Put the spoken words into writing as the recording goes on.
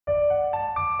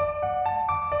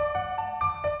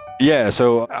Yeah,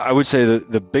 so I would say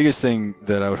that the biggest thing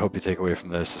that I would hope you take away from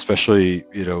this, especially,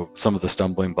 some of the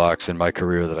stumbling blocks in my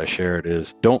career that I shared,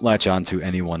 is don't latch on to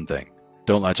any one thing.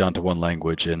 Don't latch on to one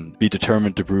language and be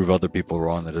determined to prove other people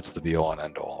wrong that it's the be all and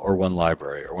end all, or one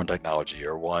library, or one technology,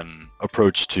 or one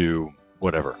approach to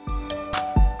whatever.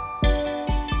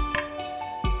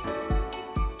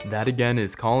 That again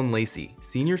is Colin Lacey,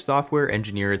 Senior Software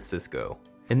Engineer at Cisco.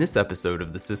 In this episode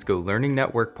of the Cisco Learning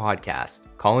Network podcast,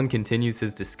 Colin continues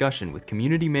his discussion with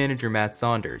Community Manager Matt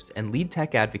Saunders and Lead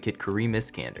Tech Advocate Kareem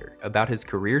Iskander about his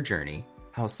career journey,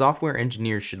 how software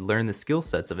engineers should learn the skill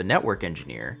sets of a network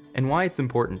engineer, and why it's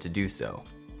important to do so.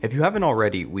 If you haven't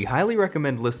already, we highly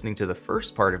recommend listening to the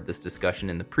first part of this discussion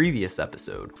in the previous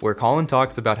episode, where Colin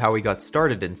talks about how he got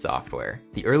started in software,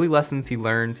 the early lessons he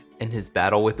learned, and his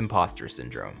battle with imposter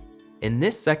syndrome. In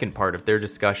this second part of their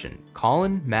discussion,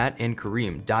 Colin, Matt, and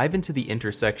Kareem dive into the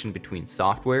intersection between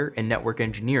software and network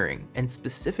engineering, and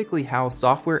specifically how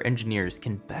software engineers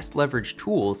can best leverage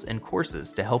tools and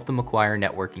courses to help them acquire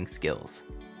networking skills.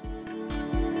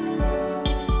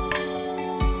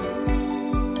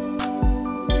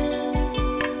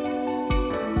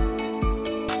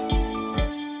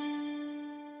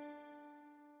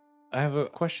 I have a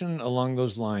question along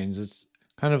those lines. It's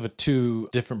kind of a two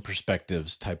different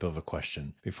perspectives type of a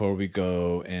question before we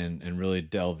go and really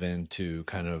delve into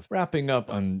kind of wrapping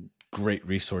up on great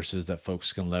resources that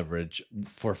folks can leverage.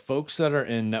 For folks that are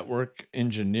in network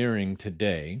engineering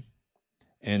today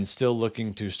and still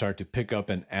looking to start to pick up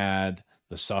and add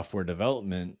the software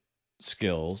development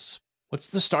skills,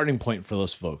 what's the starting point for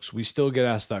those folks? We still get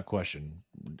asked that question.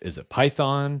 Is it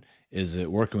Python? Is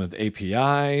it working with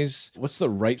APIs? What's the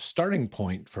right starting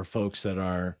point for folks that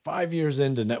are 5 years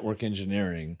into network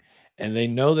engineering and they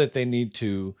know that they need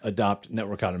to adopt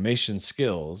network automation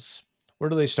skills? Where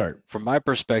do they start? From my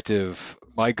perspective,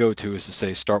 my go-to is to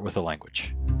say start with a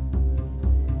language.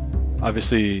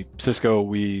 Obviously, Cisco,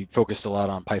 we focused a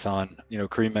lot on Python.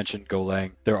 Kareem mentioned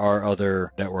Golang. There are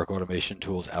other network automation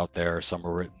tools out there. Some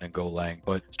are written in Golang,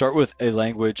 but start with a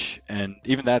language, and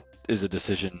even that is a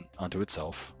decision unto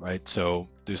itself, right? So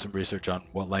do some research on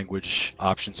what language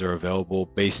options are available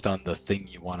based on the thing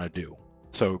you want to do.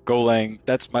 So Golang,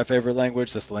 that's my favorite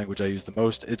language. That's the language I use the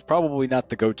most. It's probably not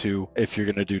the go-to if you're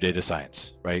going to do data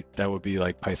science, right? That would be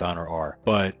like Python or R.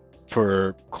 But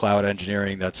for cloud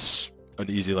engineering, that's an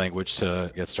easy language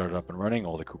to get started up and running.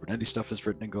 All the Kubernetes stuff is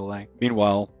written in Golang.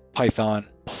 Meanwhile, Python,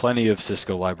 plenty of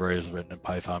Cisco libraries written in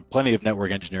Python, plenty of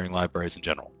network engineering libraries in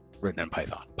general written in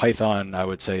Python. Python, I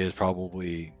would say, is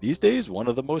probably these days one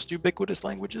of the most ubiquitous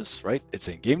languages, right? It's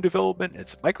in game development,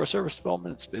 it's microservice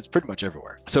development, it's pretty much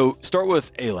everywhere. So start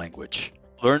with a language,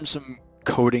 learn some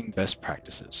coding best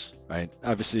practices, right?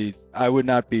 Obviously, I would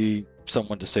not be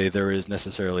someone to say there is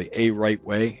necessarily a right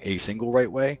way, a single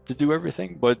right way to do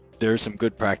everything, but there's some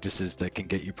good practices that can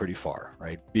get you pretty far,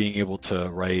 right? Being able to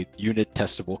write unit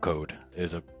testable code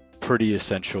is a pretty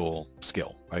essential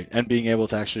skill, right? And being able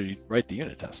to actually write the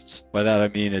unit tests. By that, I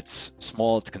mean it's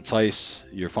small, it's concise,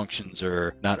 your functions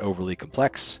are not overly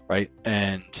complex, right?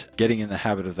 And getting in the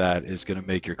habit of that is going to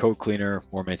make your code cleaner,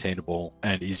 more maintainable,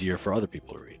 and easier for other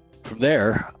people to read. From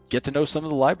there, get to know some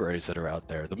of the libraries that are out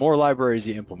there. The more libraries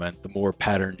you implement, the more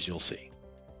patterns you'll see,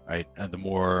 right? And the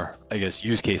more,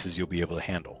 use cases you'll be able to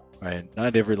handle, right?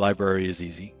 Not every library is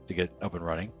easy to get up and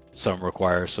running. Some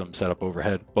require some setup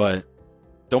overhead, but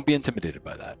don't be intimidated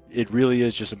by that. It really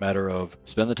is just a matter of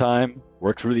spend the time,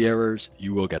 work through the errors,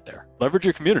 you will get there. Leverage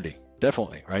your community,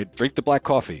 definitely, right? Drink the black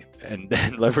coffee and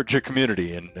leverage your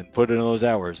community and put in those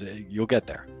hours. You'll get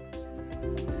there.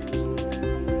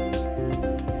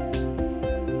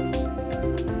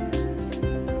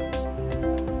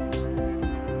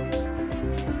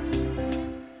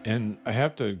 And I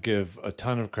have to give a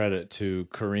ton of credit to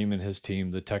Kareem and his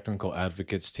team, the technical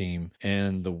advocates team,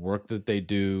 and the work that they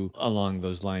do along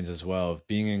those lines as well, of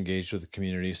being engaged with the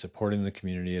community, supporting the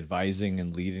community, advising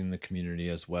and leading the community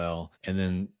as well. And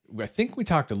then I think we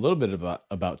talked a little bit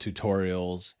about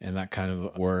tutorials and that kind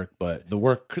of work, but the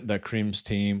work that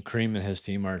Kareem and his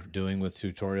team are doing with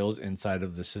tutorials inside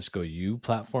of the Cisco U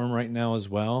platform right now as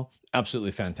well,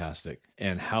 absolutely fantastic.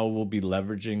 And how we'll be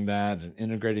leveraging that and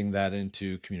integrating that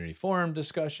into community forum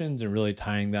discussions and really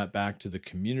tying that back to the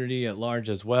community at large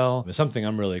as well is something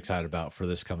I'm really excited about for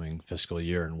this coming fiscal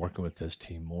year and working with this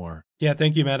team more. Yeah,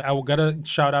 thank you, Matt. I will get a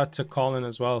shout out to Colin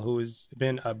as well, who has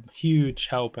been a huge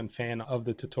help and fan of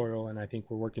the tutorial. And I think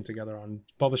we're working together on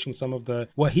publishing some of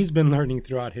what he's been learning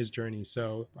throughout his journey.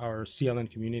 So our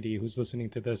CLN community who's listening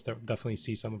to this, they'll definitely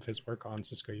see some of his work on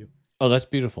Cisco U. Oh, that's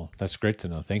beautiful. That's great to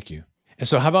know. Thank you. And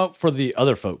so how about for the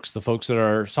other folks, the folks that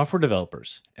are software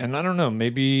developers? And I don't know,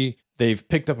 maybe they've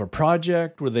picked up a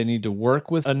project where they need to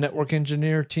work with a network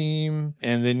engineer team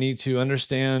and they need to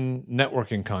understand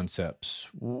networking concepts.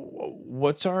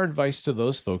 What's our advice to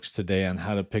those folks today on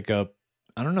how to pick up,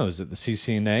 I don't know, is it the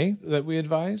CCNA that we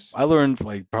advise? I learned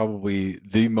like probably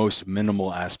the most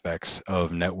minimal aspects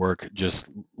of network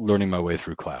just learning my way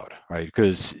through cloud, right?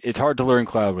 Because it's hard to learn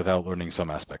cloud without learning some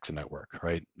aspects of network,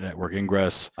 right? Network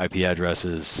ingress, IP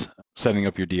addresses, setting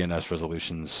up your DNS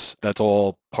resolutions. That's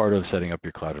all part of setting up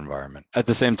your cloud environment. At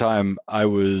the same time, I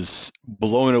was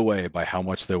blown away by how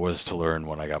much there was to learn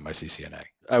when I got my CCNA.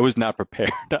 I was not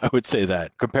prepared. I would say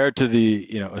that compared to the,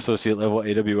 associate level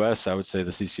AWS, I would say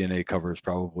the CCNA covers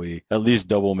probably at least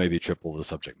double, maybe triple the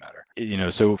subject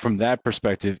matter. So from that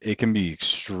perspective, it can be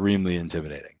extremely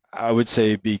intimidating. I would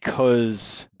say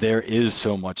because there is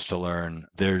so much to learn,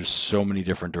 there's so many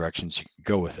different directions you can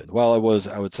go with it. While I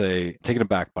would say, taken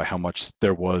aback by how much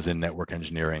there was in network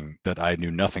engineering that I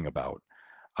knew nothing about,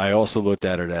 I also looked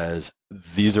at it as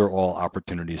these are all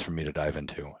opportunities for me to dive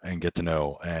into and get to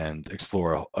know and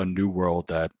explore a new world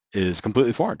that is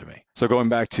completely foreign to me. So going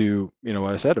back to,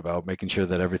 what I said about making sure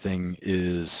that everything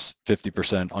is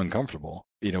 50% uncomfortable,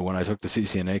 when I took the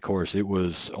CCNA course, it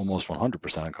was almost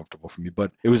 100% uncomfortable for me,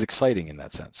 but it was exciting in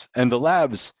that sense. And the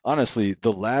labs, honestly,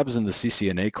 the labs in the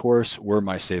CCNA course were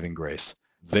my saving grace.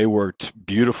 They worked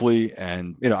beautifully.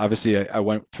 And, obviously I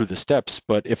went through the steps,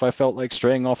 but if I felt like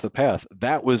straying off the path,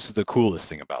 that was the coolest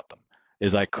thing about them,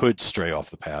 is I could stray off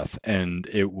the path. And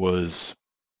it was,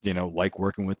 like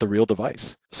working with the real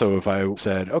device. So if I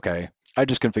said, okay, I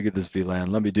just configured this VLAN,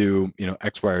 let me do,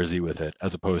 X, Y, or Z with it,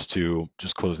 as opposed to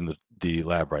just closing the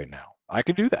lab right now, I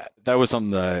could do that. That was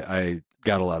something that I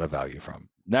got a lot of value from.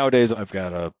 Nowadays, I've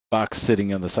got a box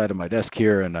sitting on the side of my desk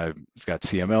here, and I've got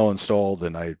CML installed,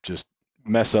 and I just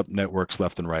mess up networks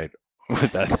left and right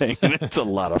with that thing, and it's a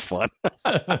lot of fun.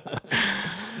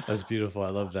 That's beautiful. I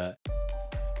love that.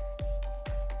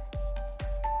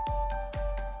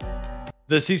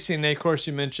 The CCNA course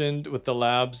you mentioned with the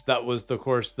labs, that was the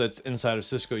course that's inside of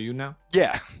Cisco U now?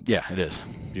 Yeah, it is.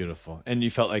 Beautiful. And you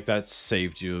felt like that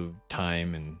saved you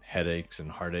time and headaches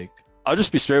and heartache? I'll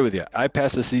just be straight with you. I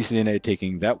passed the CCNA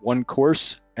taking that one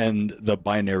course and the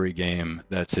binary game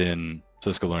that's in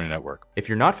Cisco Learning Network. If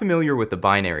you're not familiar with the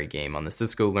binary game on the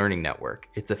Cisco Learning Network,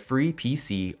 it's a free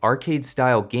PC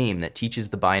arcade-style game that teaches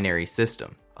the binary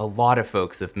system. A lot of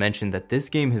folks have mentioned that this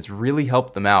game has really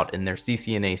helped them out in their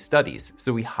CCNA studies,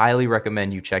 so we highly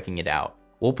recommend you checking it out.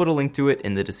 We'll put a link to it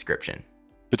in the description.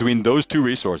 Between those two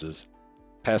resources,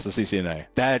 past the CCNA,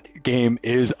 that game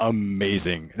is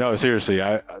amazing. No, seriously,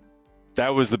 that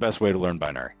was the best way to learn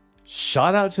binary.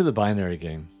 Shout out to the binary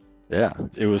game. Yeah,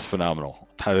 it was phenomenal.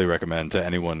 Highly recommend to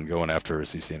anyone going after a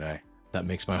CCNA. That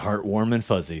makes my heart warm and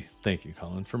fuzzy. Thank you,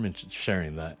 Colin, for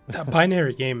sharing that. That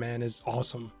binary game, man, is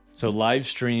awesome. So live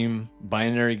stream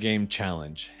binary game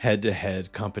challenge,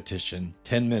 head-to-head competition,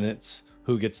 10 minutes,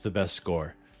 who gets the best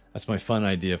score? That's my fun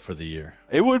idea for the year.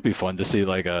 It would be fun to see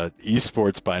like a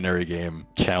esports binary game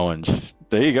challenge.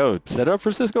 There you go. Set up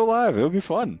for Cisco Live. It would be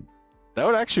fun. That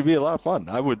would actually be a lot of fun.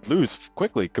 I would lose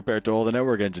quickly compared to all the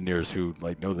network engineers who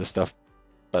know this stuff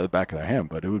by the back of their hand,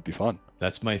 but it would be fun.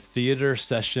 That's my theater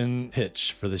session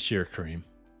pitch for this year, Kareem.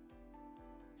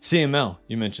 CML,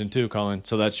 you mentioned too, Colin.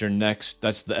 So that's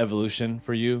that's the evolution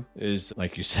for you, is,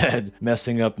 like you said,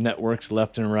 messing up networks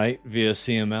left and right via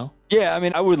CML? Yeah,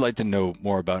 I would like to know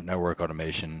more about network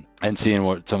automation and seeing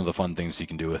what some of the fun things you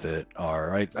can do with it are.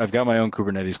 Right? I've got my own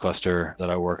Kubernetes cluster that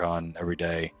I work on every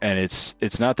day, and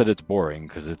it's not that it's boring,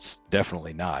 because it's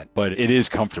definitely not, but it is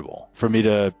comfortable for me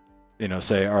to,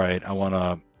 say, all right, I want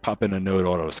to pop in a node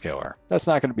autoscaler. That's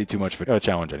not going to be too much of a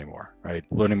challenge anymore, right?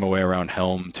 Learning my way around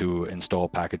Helm to install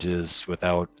packages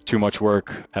without too much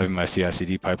work, having my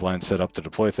CI/CD pipeline set up to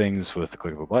deploy things with the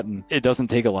click of a button. It doesn't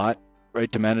take a lot,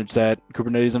 right, to manage that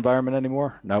Kubernetes environment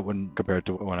anymore, not when compared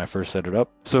to when I first set it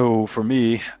up. So for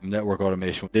me, network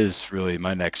automation is really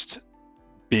my next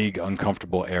big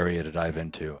uncomfortable area to dive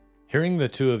into. Hearing the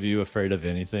two of you afraid of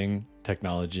anything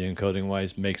technology and coding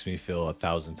wise makes me feel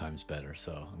 1,000 times better.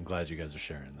 So I'm glad you guys are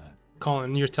sharing that.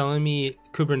 Colin, you're telling me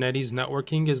Kubernetes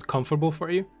networking is comfortable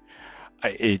for you?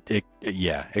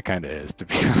 Yeah, it kind of is, to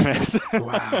be honest.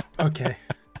 Wow. Okay.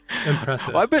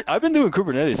 Impressive. Well, I've been doing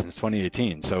Kubernetes since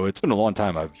 2018, so it's been a long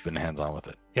time I've been hands-on with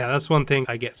it. Yeah, that's one thing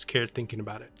I get scared thinking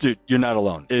about it. Dude, you're not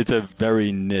alone. It's a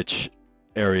very niche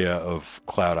area of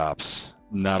cloud ops.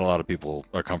 Not a lot of people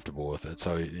are comfortable with it.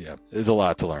 So yeah, there's a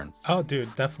lot to learn. Oh,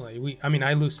 dude, definitely.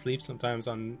 I lose sleep sometimes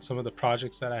on some of the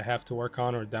projects that I have to work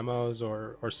on, or demos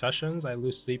or sessions. I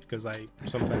lose sleep because I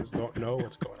sometimes don't know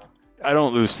what's going on. I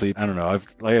don't lose sleep. I don't know.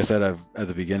 Like I said, at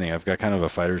the beginning, I've got kind of a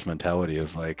fighter's mentality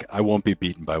of like, I won't be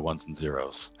beaten by ones and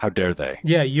zeros. How dare they?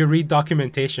 Yeah, you read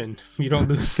documentation. You don't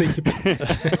lose sleep.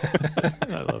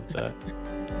 I love that.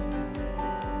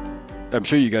 I'm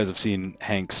sure you guys have seen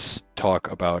Hank's talk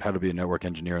about how to be a network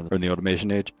engineer in the automation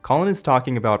age. Colin is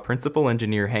talking about principal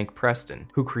engineer Hank Preston,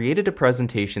 who created a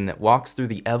presentation that walks through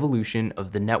the evolution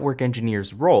of the network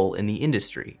engineer's role in the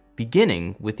industry,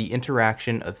 beginning with the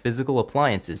interaction of physical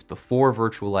appliances before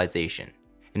virtualization.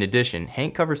 In addition,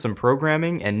 Hank covers some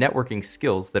programming and networking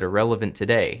skills that are relevant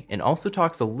today, and also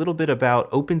talks a little bit about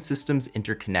open systems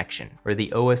interconnection, or the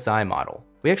OSI model.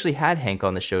 We actually had Hank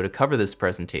on the show to cover this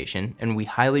presentation, and we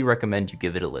highly recommend you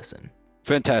give it a listen.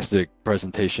 Fantastic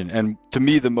presentation. And to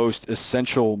me, the most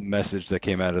essential message that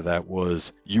came out of that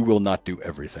was you will not do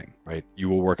everything, right? You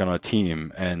will work on a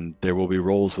team, and there will be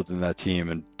roles within that team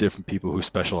and different people who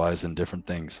specialize in different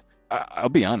things. I'll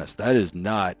be honest, that is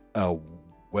not a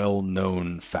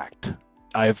well-known fact.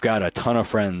 I've got a ton of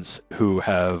friends who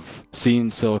have seen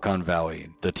Silicon Valley,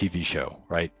 the TV show,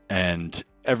 right? And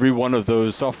every one of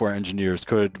those software engineers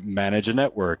could manage a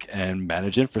network and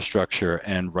manage infrastructure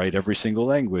and write every single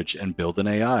language and build an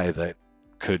AI that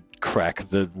could crack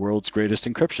the world's greatest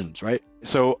encryptions, right?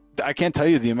 So I can't tell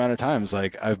you the amount of times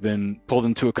like I've been pulled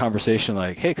into a conversation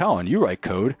like, hey, Colin, you write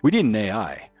code. We need an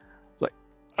AI. It's like,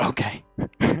 okay,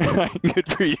 good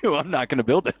for you. I'm not going to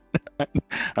build it. I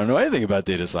don't know anything about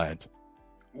data science.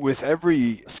 With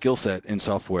every skill set in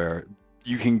software,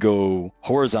 you can go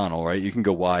horizontal, right? You can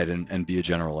go wide and be a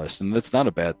generalist. And that's not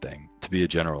a bad thing to be a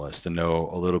generalist and know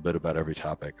a little bit about every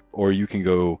topic. Or you can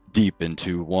go deep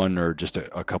into one or just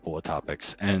a couple of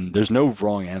topics. And there's no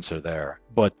wrong answer there.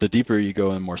 But the deeper you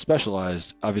go and more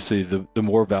specialized, obviously the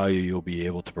more value you'll be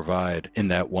able to provide in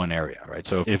that one area, right?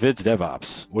 So if it's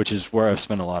DevOps, which is where I've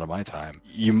spent a lot of my time,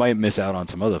 you might miss out on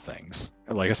some other things.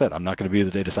 Like I said, I'm not going to be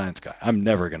the data science guy. I'm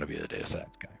never going to be the data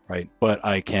science guy, right? But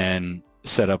I can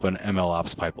set up an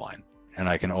MLOps pipeline and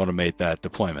I can automate that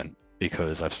deployment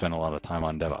because I've spent a lot of time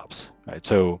on DevOps, right?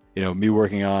 So, me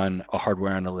working on a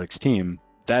hardware analytics team,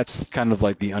 that's kind of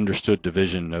like the understood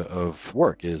division of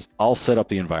work is I'll set up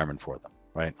the environment for them,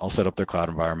 right? I'll set up their cloud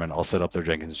environment. I'll set up their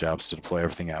Jenkins jobs to deploy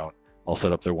everything out. I'll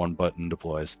set up their one button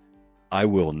deploys. I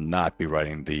will not be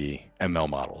writing the ML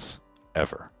models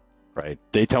ever, right?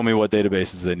 They tell me what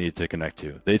databases they need to connect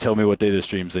to. They tell me what data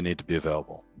streams they need to be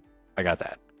available. I got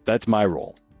that. That's my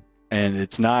role. And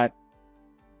it's not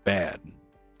bad.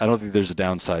 I don't think there's a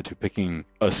downside to picking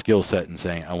a skill set and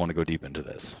saying, I want to go deep into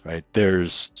this, right?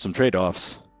 There's some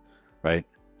trade-offs, right?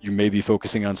 You may be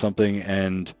focusing on something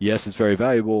and yes, it's very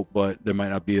valuable, but there might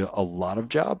not be a lot of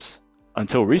jobs.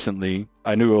 Until recently,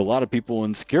 I knew a lot of people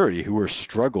in security who were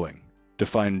struggling to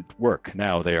find work.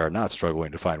 Now they are not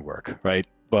struggling to find work, right?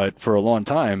 But for a long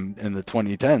time in the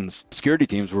 2010s, security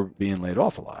teams were being laid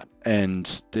off a lot.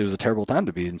 And it was a terrible time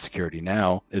to be in security.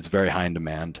 Now it's very high in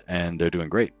demand and they're doing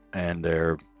great. And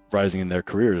they're rising in their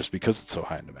careers because it's so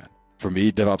high in demand. For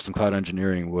me, DevOps and cloud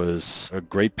engineering was a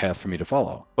great path for me to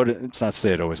follow. But it's not to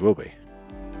say it always will be.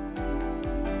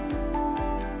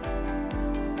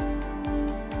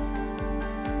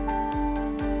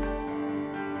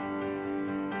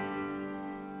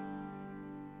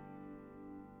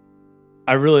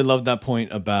 I really love that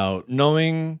point about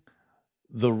knowing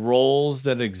the roles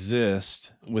that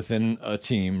exist within a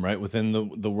team, right? Within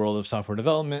the world of software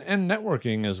development and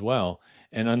networking as well.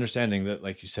 And understanding that,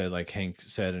 like you said, like Hank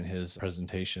said in his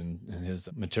presentation and his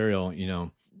material,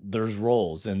 there's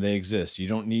roles and they exist. You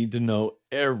don't need to know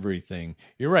everything.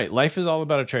 You're right. Life is all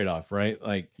about a trade-off, right?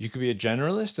 Like you could be a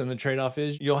generalist and the trade-off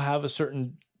is you'll have a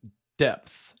certain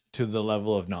depth to the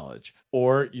level of knowledge,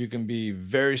 or you can be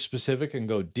very specific and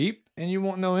go deep and you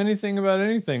won't know anything about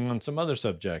anything on some other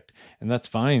subject. And that's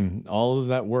fine. All of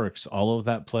that works. All of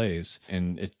that plays.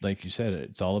 And it, like you said,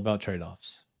 it's all about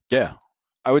trade-offs. Yeah.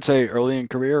 I would say early in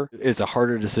career, it's a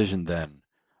harder decision then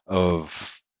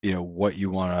of, what you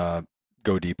want to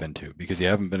go deep into because you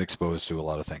haven't been exposed to a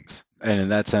lot of things. And in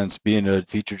that sense, being a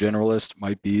feature generalist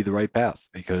might be the right path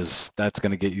because that's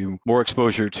going to get you more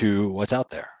exposure to what's out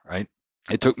there, right?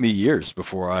 It took me years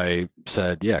before I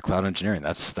said, yeah, cloud engineering,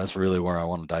 that's really where I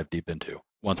want to dive deep into.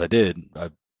 Once I did, I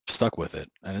stuck with it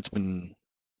and it's been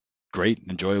great,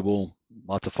 enjoyable,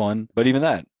 lots of fun. But even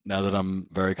that, now that I'm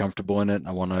very comfortable in it,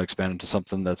 I want to expand into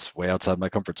something that's way outside my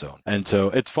comfort zone. And so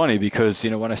it's funny because,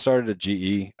 when I started at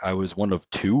GE, I was one of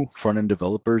 2 front-end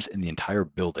developers in the entire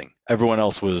building. Everyone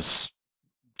else was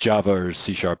Java or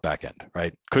C# backend,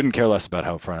 right? Couldn't care less about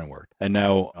how front end worked. And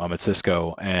now I'm at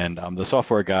Cisco and I'm the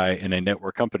software guy in a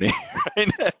network company,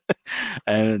 right?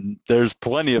 And there's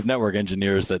plenty of network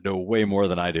engineers that know way more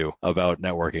than I do about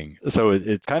networking. So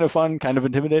it's kind of fun, kind of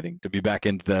intimidating to be back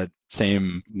into that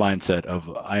same mindset of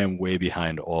I am way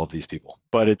behind all of these people.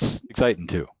 But it's exciting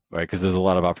too, right? Because there's a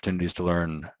lot of opportunities to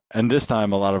learn. And this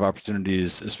time, a lot of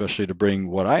opportunities, especially to bring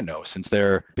what I know, since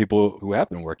they're people who have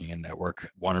been working in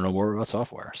network, want to know more about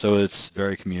software. So it's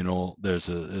very communal. There's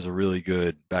a really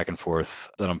good back and forth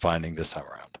that I'm finding this time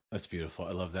around. That's beautiful.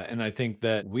 I love that. And I think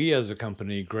that we as a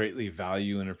company greatly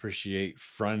value and appreciate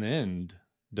front end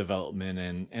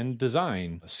development and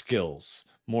design skills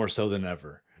more so than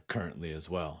ever currently as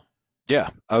well. Yeah,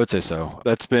 I would say so.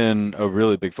 That's been a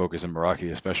really big focus in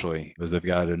Meraki, especially because they've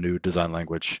got a new design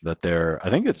language that I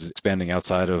think it's expanding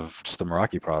outside of just the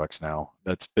Meraki products now.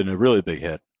 That's been a really big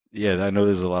hit. Yeah, I know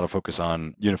there's a lot of focus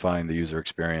on unifying the user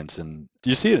experience, and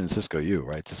you see it in Cisco U,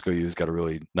 right? Cisco U's got a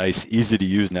really nice, easy to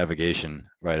use navigation,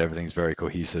 right? Everything's very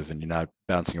cohesive and you're not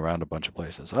bouncing around a bunch of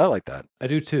places. I like that. I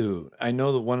do too. I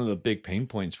know that one of the big pain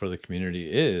points for the community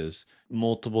is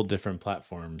multiple different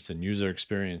platforms and user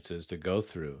experiences to go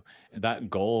through. And that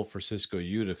goal for Cisco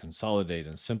U to consolidate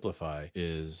and simplify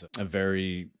is a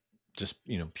very just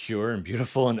pure and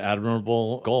beautiful and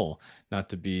admirable goal. Not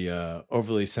to be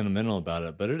overly sentimental about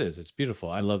it, but it's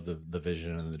beautiful. I love the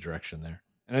vision and the direction there.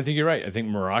 And I think you're right. I think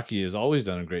Meraki has always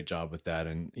done a great job with that,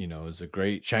 and is a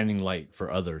great shining light for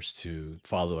others to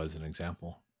follow as an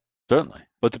example. Certainly.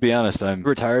 But to be honest, I'm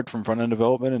retired from front end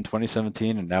development in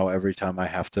 2017, and now every time I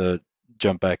have to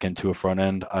jump back into a front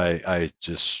end, I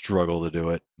just struggle to do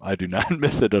it. I do not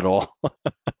miss it at all.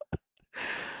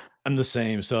 I'm the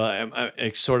same. So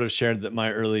I sort of shared that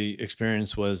my early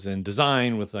experience was in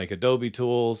design with like Adobe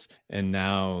tools. And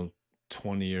now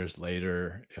 20 years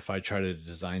later, if I try to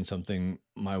design something,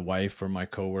 my wife or my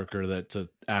coworker that's a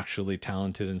actually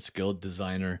talented and skilled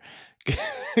designer,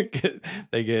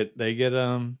 they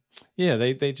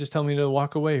just tell me to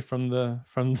walk away from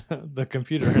the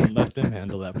computer and let them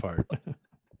handle that part.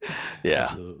 Yeah.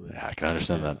 Absolutely. Yeah, I can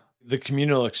understand that. The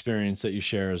communal experience that you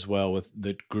share as well with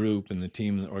the group and the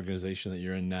team and the organization that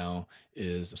you're in now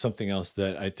is something else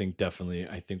that I think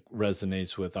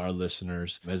resonates with our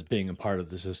listeners as being a part of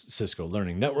the Cisco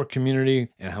Learning Network community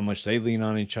and how much they lean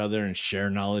on each other and share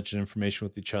knowledge and information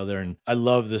with each other. And I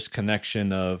love this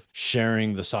connection of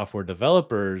sharing the software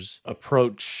developers'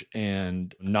 approach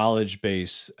and knowledge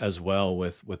base as well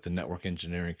with the network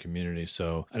engineering community.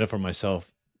 So I know for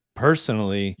myself,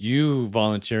 personally, you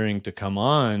volunteering to come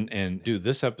on and do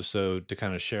this episode to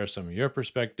kind of share some of your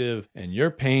perspective and your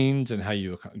pains and how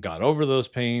you got over those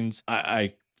pains.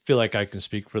 I feel like I can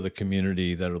speak for the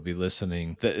community that'll be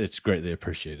listening, that it's greatly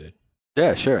appreciated.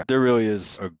 Yeah, sure. There really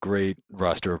is a great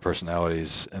roster of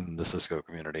personalities in the Cisco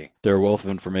community. They're a wealth of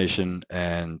information,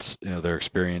 and their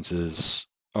experiences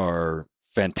are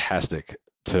fantastic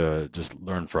to just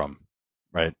learn from.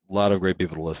 Right. A lot of great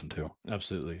people to listen to.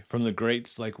 Absolutely. From the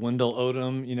greats like Wendell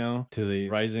Odom, to the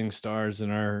rising stars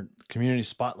in our community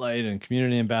spotlight and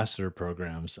community ambassador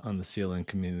programs on the CLN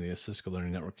community, the Cisco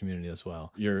Learning Network community as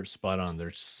well. You're spot on.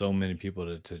 There's so many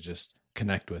people to just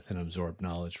connect with and absorb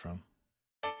knowledge from.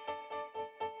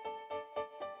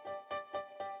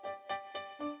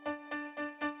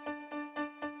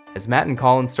 As Matt and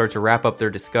Colin start to wrap up their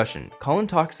discussion, Colin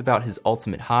talks about his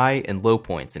ultimate high and low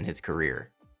points in his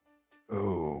career.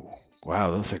 Oh,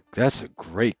 wow. That's a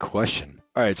great question.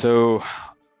 All right. So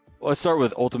let's start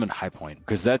with ultimate high point,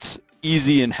 because that's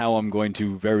easy in how I'm going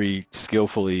to very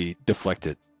skillfully deflect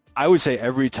it. I would say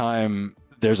every time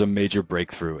there's a major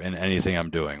breakthrough in anything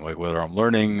I'm doing, like whether I'm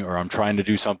learning or I'm trying to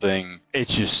do something,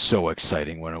 it's just so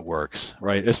exciting when it works,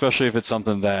 right? Especially if it's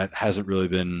something that hasn't really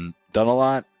been done a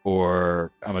lot,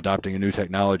 or I'm adopting a new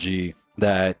technology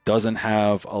that doesn't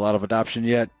have a lot of adoption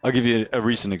yet. I'll give you a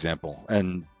recent example,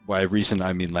 and by recent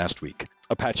I mean last week.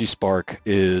 Apache Spark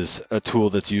is a tool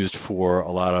that's used for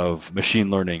a lot of machine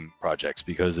learning projects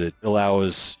because it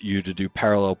allows you to do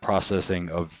parallel processing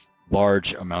of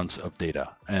large amounts of data.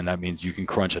 And that means you can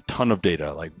crunch a ton of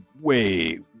data, like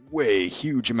way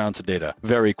huge amounts of data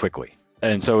very quickly.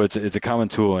 And so it's a common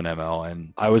tool in ML,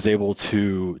 and I was able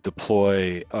to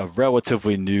deploy a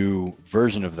relatively new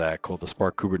version of that called the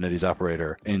Spark Kubernetes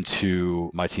operator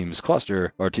into my team's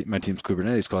cluster, or my team's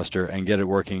Kubernetes cluster, and get it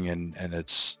working, and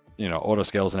it's auto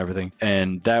scales and everything.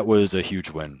 And that was a huge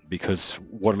win, because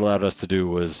what it allowed us to do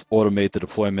was automate the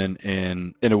deployment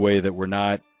in a way that we're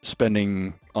not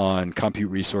spending on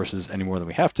compute resources any more than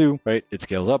we have to, right? It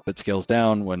scales up, it scales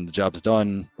down when the job's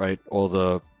done, right? All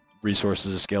the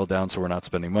resources are scaled down, so we're not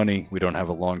spending money. We don't have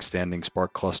a long-standing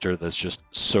Spark cluster that's just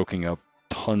soaking up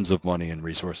tons of money and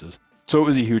resources. So it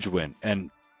was a huge win, and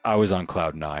I was on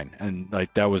cloud 9, and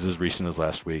that was as recent as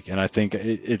last week. And I think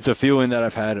it's a feeling that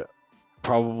I've had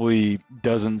probably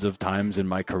dozens of times in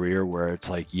my career where it's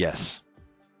like, yes,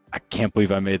 I can't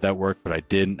believe I made that work, but I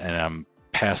didn't, and I'm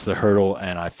past the hurdle,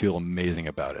 and I feel amazing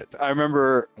about it. I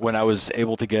remember when I was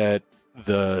able to get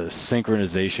the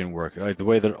synchronization work, like the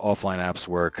way that offline apps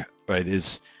work, right,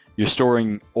 is you're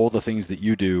storing all the things that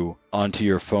you do onto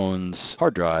your phone's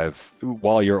hard drive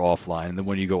while you're offline. And then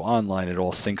when you go online, it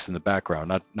all syncs in the background.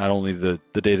 Not only the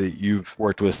data that you've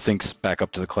worked with syncs back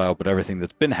up to the cloud, but everything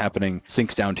that's been happening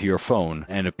syncs down to your phone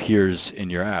and appears in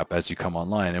your app as you come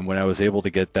online. And when I was able to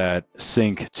get that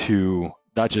sync to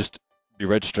not just be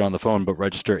registered on the phone, but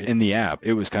register in the app,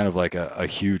 it was kind of like a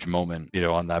huge moment,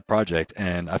 on that project.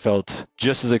 And I felt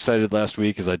just as excited last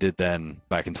week as I did then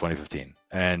back in 2015.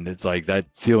 And it's like that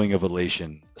feeling of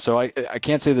elation. So I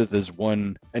can't say that there's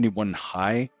any one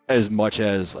high as much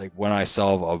as like when I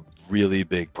solve a really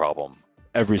big problem.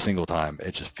 Every single time,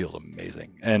 it just feels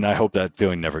amazing. And I hope that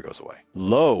feeling never goes away.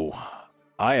 Low.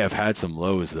 I have had some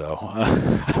lows though.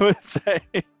 I would say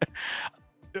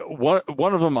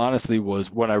one of them honestly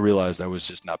was when I realized I was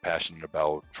just not passionate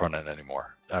about front end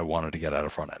anymore. I wanted to get out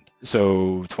of front end.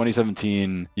 So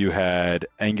 2017, you had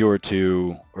Angular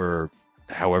 2, or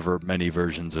however many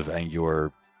versions of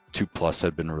Angular 2 Plus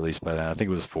had been released by then. I think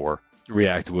it was 4.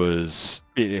 React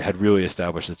it had really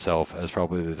established itself as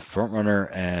probably the front runner,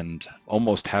 and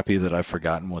almost happy that I've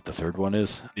forgotten what the third one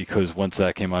is, because once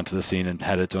that came onto the scene and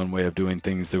had its own way of doing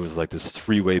things, there was like this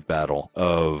 3-way battle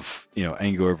of,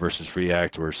 Angular versus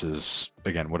React versus,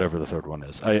 again, whatever the third one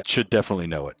is. I should definitely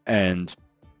know it. And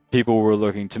people were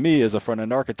looking to me as a front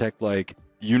end architect like,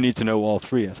 you need to know all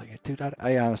three. I was like, dude,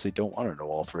 I honestly don't want to know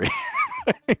all three.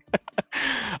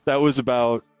 That was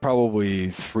about probably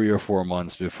 3 or 4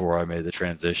 months before I made the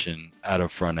transition out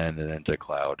of front end and into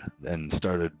cloud and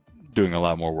started doing a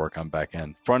lot more work on back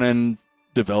end. Front end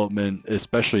development,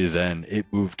 especially then, it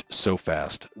moved so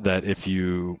fast that if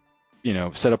you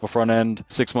set up a front end,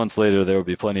 6 months later, there would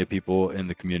be plenty of people in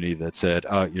the community that said,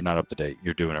 you're not up to date.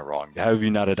 You're doing it wrong. How have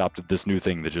you not adopted this new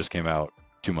thing that just came out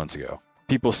 2 months ago?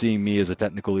 People seeing me as a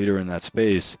technical leader in that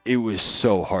space, it was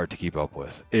so hard to keep up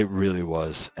with. It really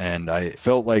was. And I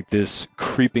felt like this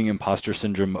creeping imposter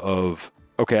syndrome of,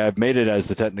 okay, I've made it as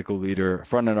the technical leader,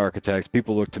 front-end architect.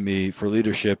 People look to me for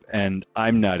leadership, and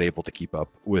I'm not able to keep up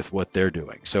with what they're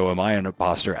doing. So am I an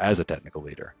imposter as a technical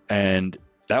leader? And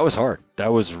that was hard.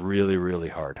 That was really, really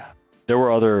hard. There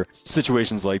were other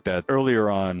situations like that earlier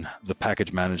on, the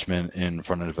package management in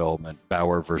front-end development,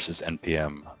 Bower versus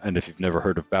NPM. And if you've never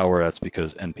heard of Bower, that's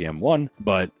because NPM won.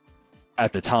 But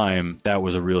at the time, that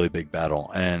was a really big battle.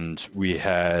 And we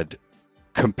had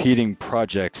competing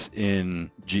projects in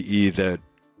GE that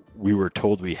we were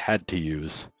told we had to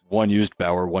use. One used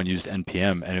Bower, one used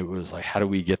NPM. And it was like, how do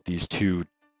we get these two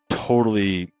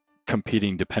totally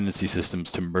competing dependency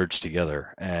systems to merge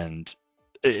together? And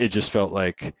it just felt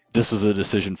like this was a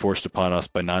decision forced upon us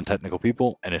by non-technical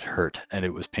people, and it hurt, and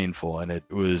it was painful, and it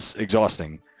was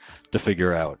exhausting to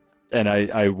figure out. And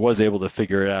I was able to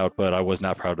figure it out, but I was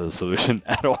not proud of the solution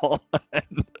at all.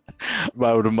 And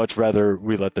I would have much rather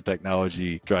we let the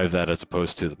technology drive that as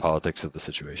opposed to the politics of the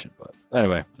situation. But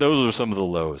anyway, those are some of the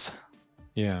lows.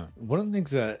 Yeah. One of the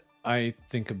things that I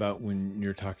think about when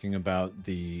you're talking about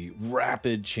the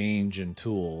rapid change in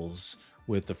tools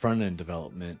with the front-end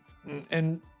development,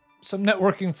 and some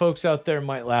networking folks out there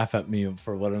might laugh at me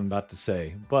for what I'm about to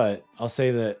say, but I'll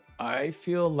say that I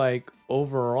feel like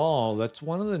overall, that's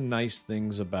one of the nice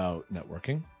things about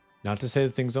networking. Not to say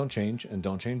that things don't change and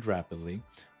don't change rapidly,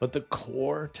 but the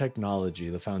core technology,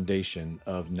 the foundation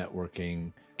of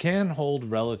networking can hold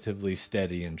relatively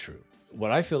steady and true. What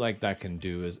I feel like that can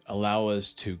do is allow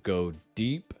us to go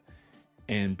deep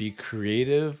and be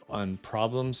creative on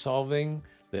problem solving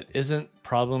that isn't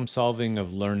problem solving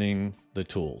of learning the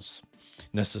tools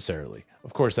necessarily.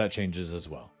 Of course, that changes as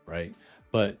well, right?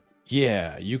 But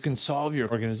yeah, you can solve your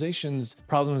organization's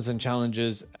problems and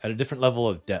challenges at a different level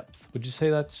of depth. Would you say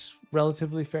that's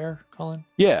relatively fair, Colin?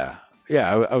 Yeah,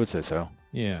 I would say so.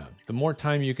 Yeah. The more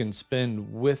time you can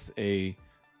spend with a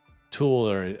tool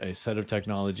or a set of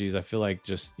technologies, I feel like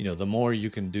just, the more you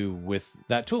can do with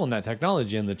that tool and that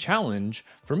technology. And the challenge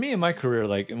for me in my career,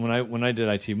 like when I did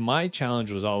IT, my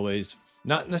challenge was always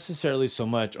not necessarily so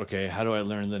much, okay, how do I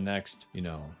learn the next,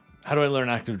 how do I learn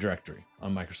Active Directory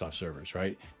on Microsoft servers,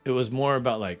 right? It was more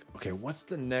about like, okay, what's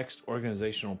the next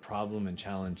organizational problem and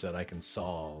challenge that I can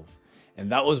solve?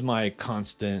 And that was my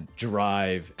constant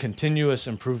drive, continuous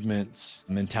improvements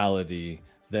mentality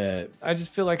that I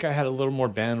just feel like I had a little more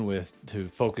bandwidth to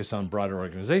focus on broader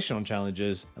organizational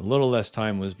challenges. A little less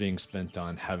time was being spent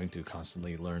on having to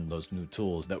constantly learn those new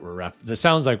tools that that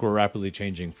sounds like were rapidly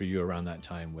changing for you around that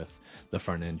time with the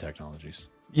front end technologies.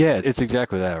 Yeah, it's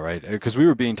exactly that, right? Because we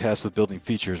were being tasked with building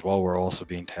features while we're also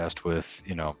being tasked with,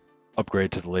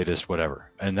 upgrade to the latest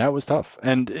whatever. And that was tough.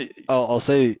 And I'll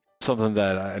say something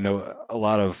that I know a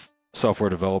lot of software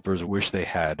developers wish they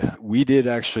had. We did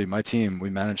actually, my team, we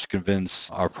managed to convince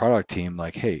our product team,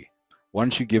 like, hey, why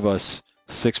don't you give us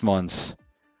 6 months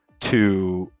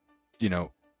to,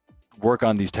 work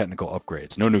on these technical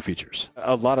upgrades, no new features.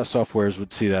 A lot of softwares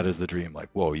would see that as the dream, like,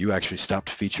 whoa, you actually stopped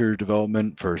feature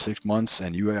development for 6 months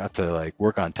and you got to like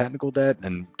work on technical debt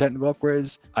and technical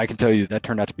upgrades. I can tell you that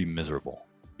turned out to be miserable,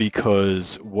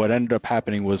 because what ended up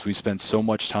happening was we spent so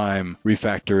much time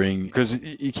refactoring, because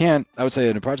you can't, I would say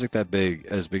in a project that big,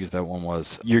 as big as that one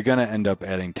was, you're going to end up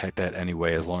adding tech debt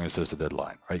anyway, as long as there's a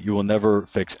deadline, right? You will never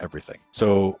fix everything.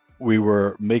 So we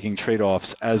were making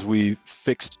trade-offs as we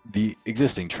fixed the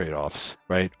existing trade-offs,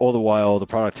 right? All the while the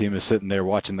product team is sitting there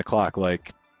watching the clock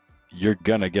like, you're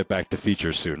gonna get back to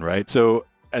features soon, right? So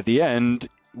at the end,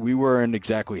 we weren't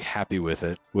exactly happy with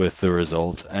the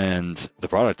result, and the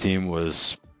product team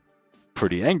was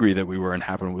pretty angry that we weren't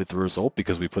happy with the result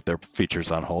because we put their features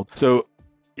on hold. So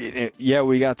yeah,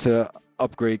 we got to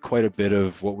upgrade quite a bit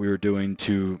of what we were doing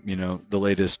to, the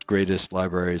latest, greatest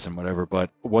libraries and whatever,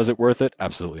 but was it worth it?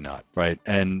 Absolutely not, right?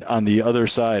 And on the other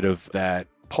side of that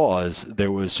pause,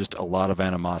 there was just a lot of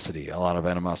animosity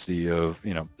of,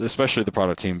 especially the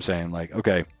product team saying like,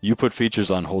 okay, you put features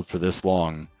on hold for this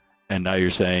long, and now you're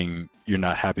saying you're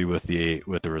not happy with the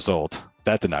result.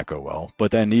 That did not go well.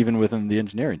 But then even within the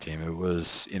engineering team, it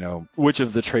was, which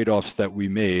of the trade-offs that we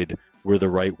made were the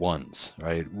right ones,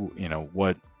 right?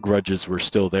 What grudges were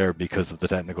still there because of the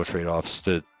technical trade-offs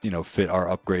to, fit our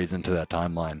upgrades into that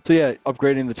timeline. So yeah,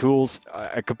 upgrading the tools,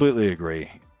 I completely agree.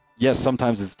 Yes,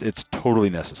 sometimes it's totally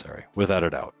necessary, without a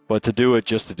doubt. But to do it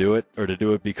just to do it, or to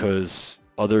do it because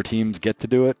other teams get to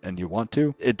do it and you want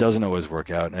to, it doesn't always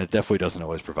work out, and it definitely doesn't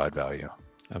always provide value.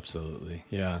 Absolutely.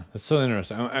 Yeah, that's so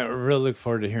interesting. I really look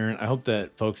forward to hearing. I hope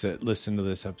that folks that listen to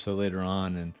this episode later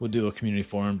on, and we'll do a community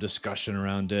forum discussion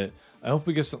around it. I hope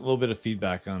we get a little bit of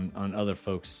feedback on other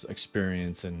folks'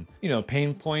 experience and,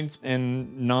 pain points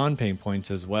and non-pain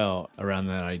points as well around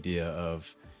that idea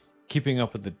of keeping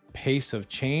up with the pace of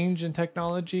change in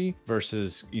technology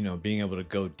versus, being able to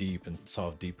go deep and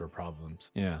solve deeper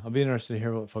problems. Yeah, I'll be interested to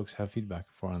hear what folks have feedback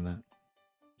for on that.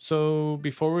 So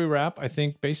before we wrap, I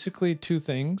think basically 2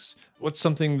 things. What's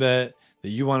something that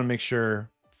you want to make sure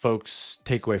folks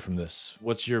take away from this?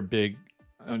 What's your big,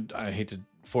 I hate to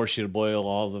force you to boil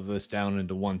all of this down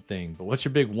into one thing, but what's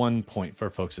your big one point for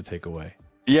folks to take away?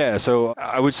 Yeah, so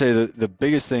I would say that the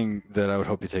biggest thing that I would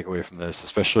hope you take away from this,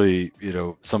 especially,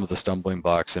 some of the stumbling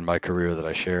blocks in my career that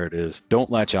I shared, is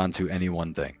don't latch on to any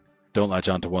one thing. Don't latch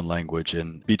on to one language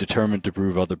and be determined to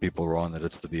prove other people wrong that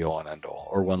it's the be all and end all,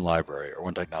 or one library, or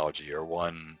one technology, or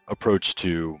one approach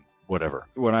to whatever.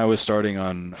 When I was starting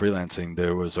on freelancing,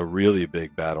 there was a really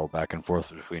big battle back and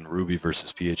forth between Ruby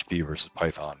versus PHP versus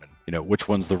Python, and which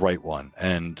one's the right one.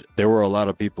 And there were a lot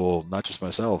of people, not just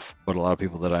myself, but a lot of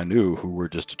people that I knew who were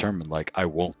just determined, like, I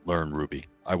won't learn Ruby,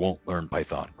 I won't learn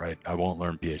Python, right? I won't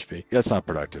learn PHP. That's not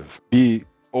productive. Be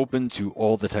open to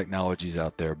all the technologies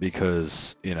out there,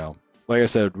 because, like I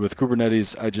said, with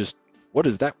Kubernetes, what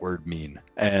does that word mean?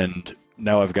 And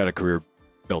now I've got a career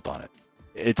built on it.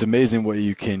 It's amazing what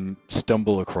you can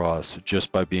stumble across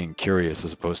just by being curious,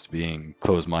 as opposed to being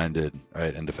closed-minded,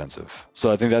 right, and defensive.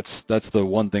 So I think that's the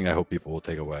one thing I hope people will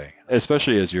take away,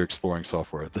 especially as you're exploring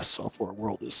software. The software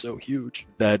world is so huge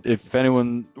that if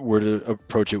anyone were to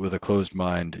approach it with a closed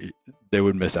mind, they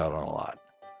would miss out on a lot.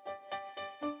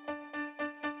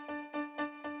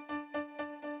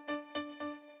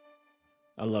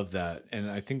 I love that. And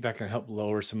I think that can help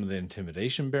lower some of the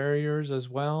intimidation barriers as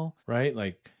well, right?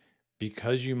 Like,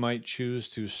 because you might choose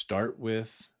to start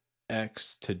with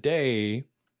X today,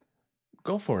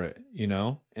 go for it,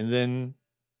 and then,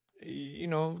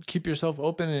 keep yourself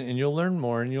open, and you'll learn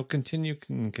more, and you'll continue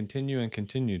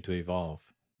to evolve.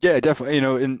 Yeah, definitely.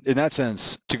 In that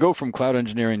sense, to go from cloud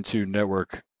engineering to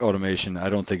network automation,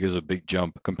 I don't think is a big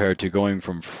jump compared to going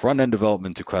from front-end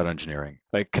development to cloud engineering.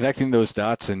 Like, connecting those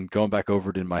dots and going back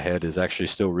over it in my head is actually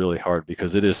still really hard,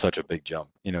 because it is such a big jump,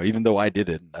 even though I did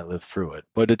it and I lived through it.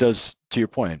 But it does, to your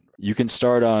point, you can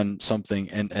start on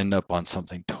something and end up on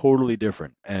something totally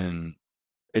different, and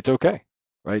it's okay.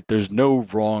 right? There's no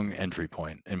wrong entry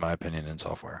point, in my opinion, in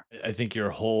software. I think the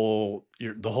whole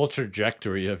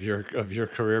trajectory of your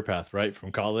career path, right,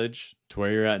 from college to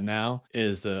where you're at now,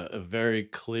 is a very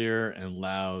clear and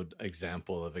loud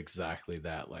example of exactly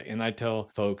that. Like, and I tell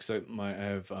folks that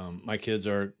my kids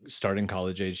are starting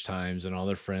college age times, and all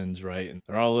their friends, right, and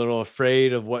they're all a little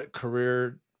afraid of what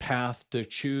career path to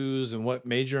choose and what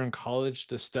major in college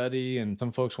to study. And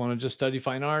some folks want to just study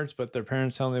fine arts, but their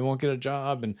parents tell them they won't get a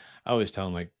job. And I always tell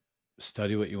them, like,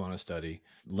 study what you want to study,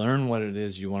 learn what it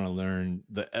is you want to learn.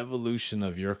 The evolution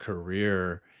of your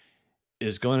career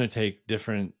is going to take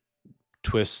different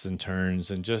twists and turns,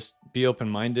 and just be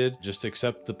open-minded, just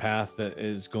accept the path that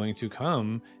is going to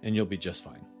come, and you'll be just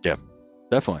fine. Yeah,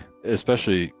 definitely.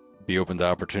 Especially be open to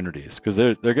opportunities, because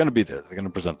they're going to be there. They're going to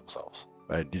present themselves,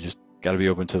 right? You just got to be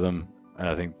open to them, and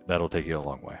I think that'll take you a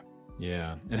long way.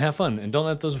 Yeah, and have fun, and don't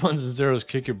let those ones and zeros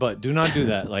kick your butt. Do not do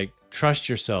that. Like, trust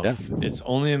yourself. Yeah. It's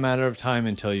only a matter of time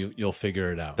until you'll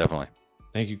figure it out. Definitely.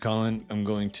 Thank you, Colin. I'm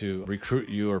going to recruit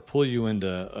you or pull you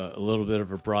into a little bit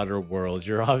of a broader world.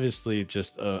 You're obviously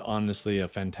just honestly a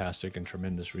fantastic and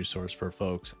tremendous resource for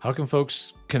folks. How can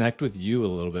folks connect with you a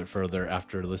little bit further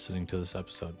after listening to this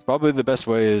episode? Probably the best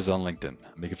way is on LinkedIn.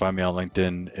 You can find me on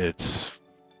LinkedIn. It's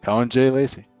Colin J.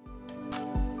 Lacey.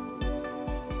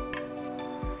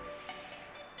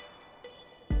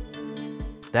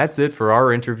 That's it for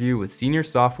our interview with senior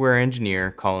software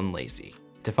engineer Colin Lacey.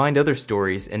 To find other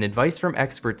stories and advice from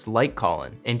experts like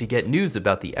Colin, and to get news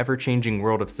about the ever-changing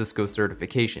world of Cisco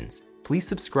certifications, please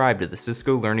subscribe to the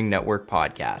Cisco Learning Network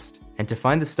podcast. And to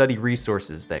find the study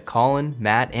resources that Colin,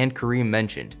 Matt, and Kareem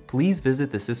mentioned, please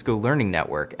visit the Cisco Learning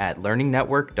Network at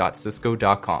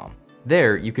learningnetwork.cisco.com.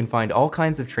 There, you can find all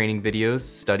kinds of training videos,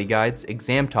 study guides,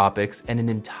 exam topics, and an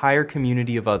entire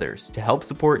community of others to help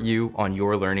support you on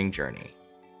your learning journey.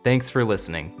 Thanks for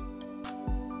listening.